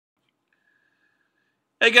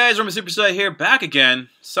Hey guys, Rumblysuperset here, back again.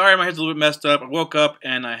 Sorry, my head's a little bit messed up. I woke up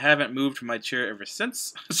and I haven't moved from my chair ever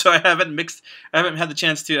since, so I haven't had the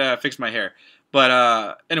chance to fix my hair.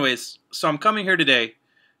 But anyways, so I'm coming here today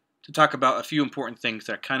to talk about a few important things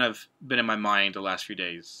that kind of been in my mind the last few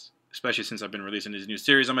days, especially since I've been releasing these new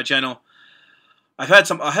series on my channel. I have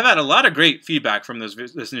had a lot of great feedback from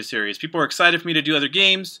this new series. People are excited for me to do other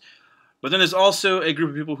games, but then there's also a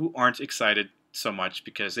group of people who aren't excited so much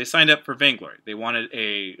because they signed up for Vainglory. They wanted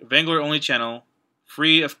a Vainglory only channel,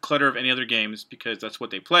 free of clutter of any other games, because that's what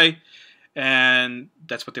they play, and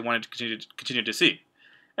that's what they wanted to continue to see.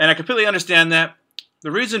 And I completely understand that.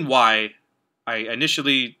 The reason why I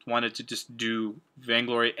initially wanted to just do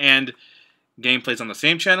Vainglory and gameplays on the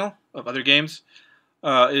same channel of other games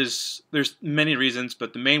is there's many reasons,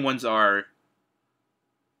 but the main ones are: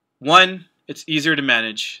 one, it's easier to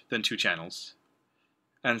manage than two channels,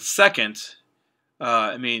 and second,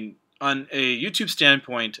 I mean, on a YouTube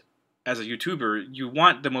standpoint, as a YouTuber, you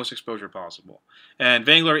want the most exposure possible. And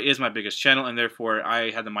Vainglory is my biggest channel, and therefore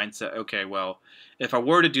I had the mindset, okay, well, if I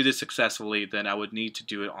were to do this successfully, then I would need to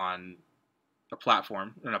do it on a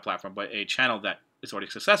platform, or not a platform, but a channel that is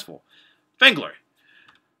already successful, Vainglory.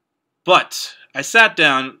 But I sat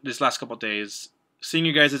down this last couple of days, seeing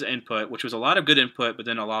you guys' input, which was a lot of good input, but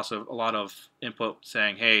then also a lot of input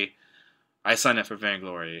saying, hey, I signed up for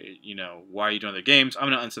Vainglory, you know, why are you doing other games? I'm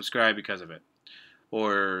going to unsubscribe because of it.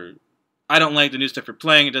 Or, I don't like the new stuff you're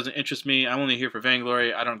playing, it doesn't interest me, I'm only here for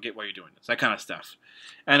Vainglory, I don't get why you're doing this, that kind of stuff.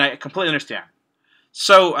 And I completely understand.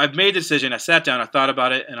 So, I've made a decision, I sat down, I thought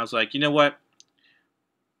about it, and I was like, you know what?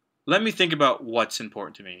 Let me think about what's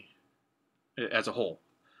important to me as a whole.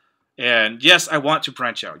 And yes, I want to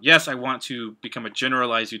branch out. Yes, I want to become a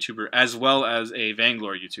generalized YouTuber as well as a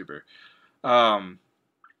Vainglory YouTuber.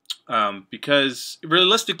 Because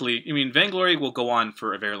realistically, I mean, Vainglory will go on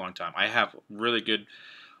for a very long time. I have really good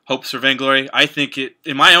hopes for Vainglory. I think it,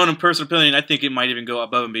 in my own personal opinion, I think it might even go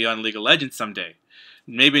above and beyond League of Legends someday.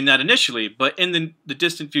 Maybe not initially, but in the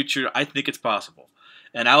distant future, I think it's possible.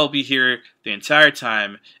 And I will be here the entire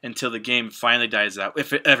time until the game finally dies out,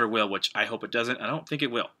 if it ever will, which I hope it doesn't. I don't think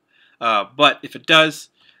it will. But if it does,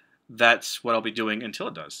 that's what I'll be doing until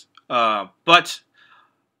it does. But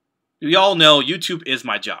we all know YouTube is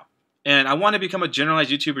my job. And I want to become a generalized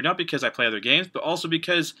YouTuber, not because I play other games, but also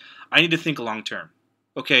because I need to think long term.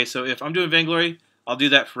 Okay, so if I'm doing Vainglory, I'll do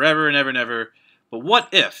that forever and ever and ever. But what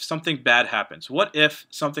if something bad happens? What if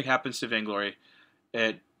something happens to Vainglory,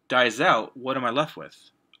 it dies out, what am I left with?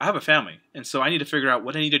 I have a family, and so I need to figure out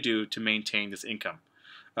what I need to do to maintain this income.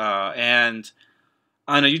 And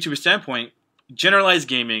on a YouTuber standpoint, generalized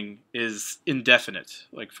gaming is indefinite,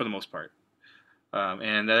 like for the most part.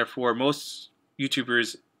 And therefore, most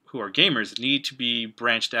YouTubers who are gamers need to be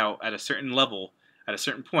branched out at a certain level, at a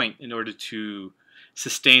certain point, in order to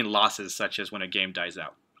sustain losses, such as when a game dies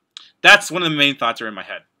out. That's one of the main thoughts that are in my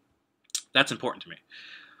head. That's important to me.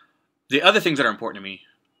 The other things that are important to me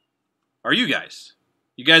are you guys.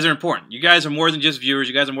 You guys are important. You guys are more than just viewers.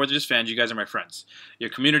 You guys are more than just fans. You guys are my friends. Your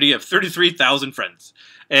community of 33,000 friends.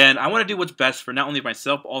 And I want to do what's best for not only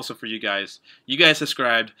myself, but also for you guys. You guys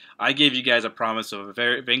subscribed. I gave you guys a promise of a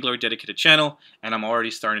very Vainglory dedicated channel, and I'm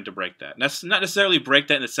already starting to break that. And that's not necessarily break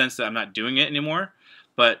that in the sense that I'm not doing it anymore,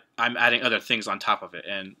 but I'm adding other things on top of it,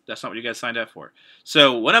 and that's not what you guys signed up for.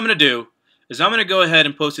 So what I'm going to do is I'm going to go ahead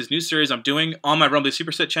and post this new series I'm doing on my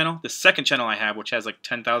Rumblysuperset channel, the second channel I have, which has like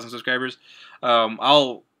 10,000 subscribers.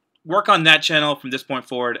 I'll work on that channel from this point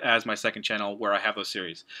forward as my second channel where I have those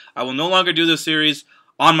series. I will no longer do those series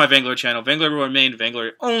on my Vainglory channel. Vainglory will remain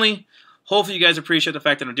Vainglory only. Hopefully you guys appreciate the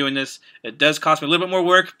fact that I'm doing this. It does cost me a little bit more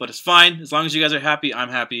work, but it's fine. As long as you guys are happy, I'm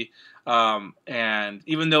happy. And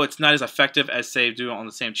even though it's not as effective as, say, doing it on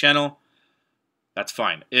the same channel, that's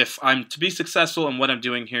fine. If I'm to be successful in what I'm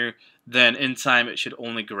doing here, then in time it should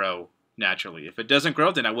only grow naturally. If it doesn't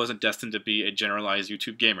grow, then I wasn't destined to be a generalized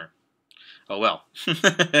YouTube gamer. Oh well.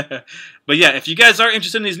 But yeah, if you guys are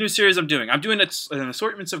interested in these new series I'm doing an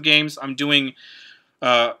assortment of games. I'm doing,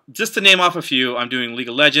 just to name off a few, I'm doing League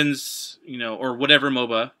of Legends, you know, or whatever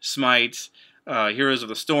MOBA, Smite, Heroes of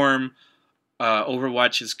the Storm.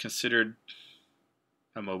 Overwatch is considered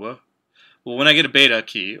a MOBA. Well, when I get a beta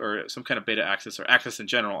key, or some kind of beta access, or access in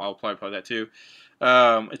general, I'll probably play that too.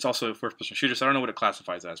 It's also a first-person shooter, so I don't know what it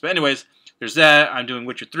classifies as. But anyways, there's that. I'm doing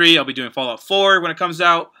Witcher 3. I'll be doing Fallout 4 when it comes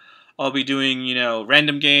out. I'll be doing, you know,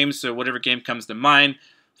 random games, so whatever game comes to mind.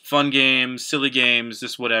 Fun games, silly games,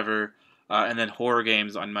 just whatever. And then horror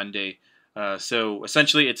games on Monday. So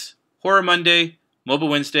essentially, it's Horror Monday, Mobile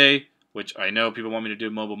Wednesday, which I know people want me to do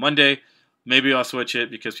Mobile Monday. Maybe I'll switch it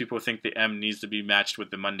because people think the M needs to be matched with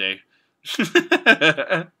the Monday.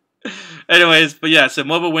 Anyways, but yeah, so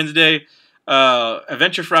Mobile Wednesday,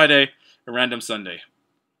 Adventure Friday, and Random Sunday.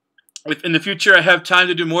 If in the future I have time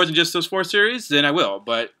to do more than just those 4 series, then I will.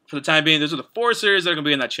 But for the time being, those are the 4 series that are going to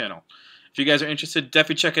be in that channel. If you guys are interested,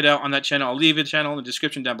 definitely check it out on that channel. I'll leave the channel in the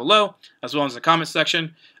description down below, as well as the comment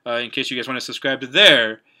section, in case you guys want to subscribe to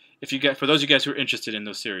there. If you get, for those of you guys who are interested in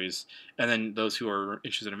those series, and then those who are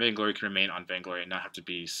interested in Vainglory can remain on Vainglory and not have to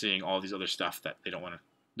be seeing all these other stuff that they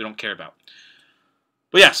don't care about.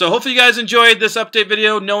 But yeah, so hopefully you guys enjoyed this update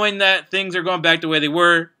video, knowing that things are going back the way they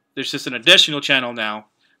were. There's just an additional channel now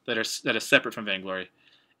that is separate from Vainglory,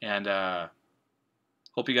 and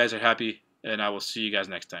hope you guys are happy. And I will see you guys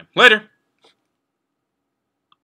next time. Later!